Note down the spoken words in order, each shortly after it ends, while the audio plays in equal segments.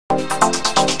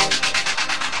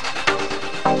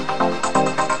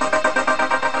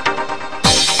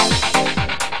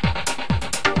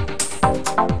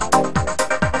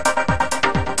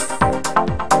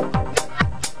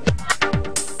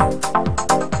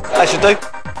They should do.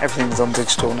 Everything's on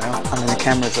digital now. I mean, the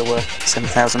cameras are worth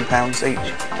 £7,000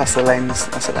 each, plus the lens,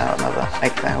 that's about another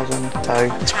 8,000,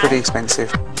 so it's pretty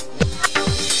expensive.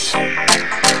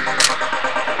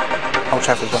 Old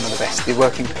Trafford's one of the best. Your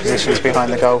working positions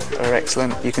behind the goal are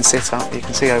excellent. You can sit up, you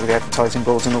can see over the advertising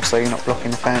boards, and also you're not blocking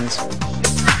the fans.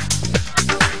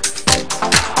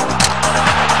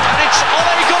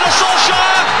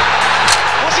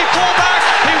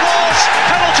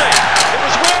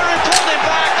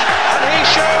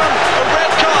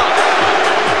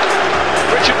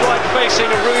 Facing a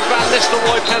rude Van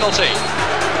Nistelrooy penalty.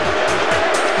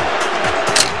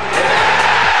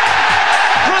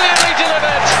 Brilliantly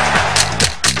delivered.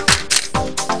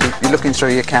 You're looking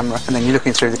through your camera and then you're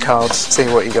looking through the cards, see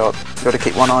what you got. You've got to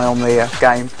keep one eye on the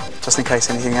game, just in case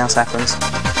anything else happens.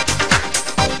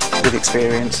 With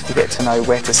experience, you get to know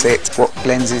where to sit, what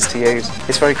lenses to use.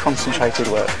 It's very concentrated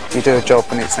work. You do a job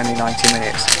and it's only 90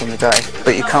 minutes in the day,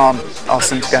 but you can't ask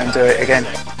them to go and do it again.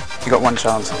 You've got one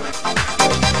chance.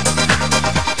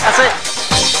 That's it.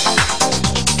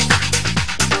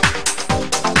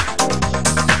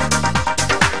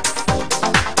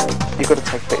 You've got to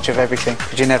take a picture of everything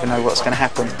because you never know what's going to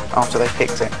happen after they've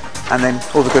picked it. And then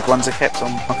all the good ones are kept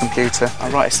on my computer. I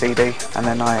write a CD and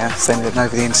then I send it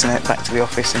over the internet back to the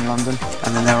office in London,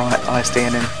 and then they're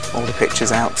ISDNing all the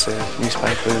pictures out to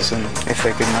newspapers, and if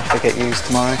they're good enough they get used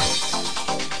tomorrow.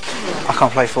 I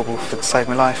can't play football to save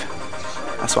my life.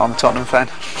 That's why I'm a Tottenham fan.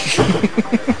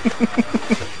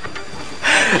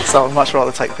 So I'd much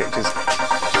rather take pictures.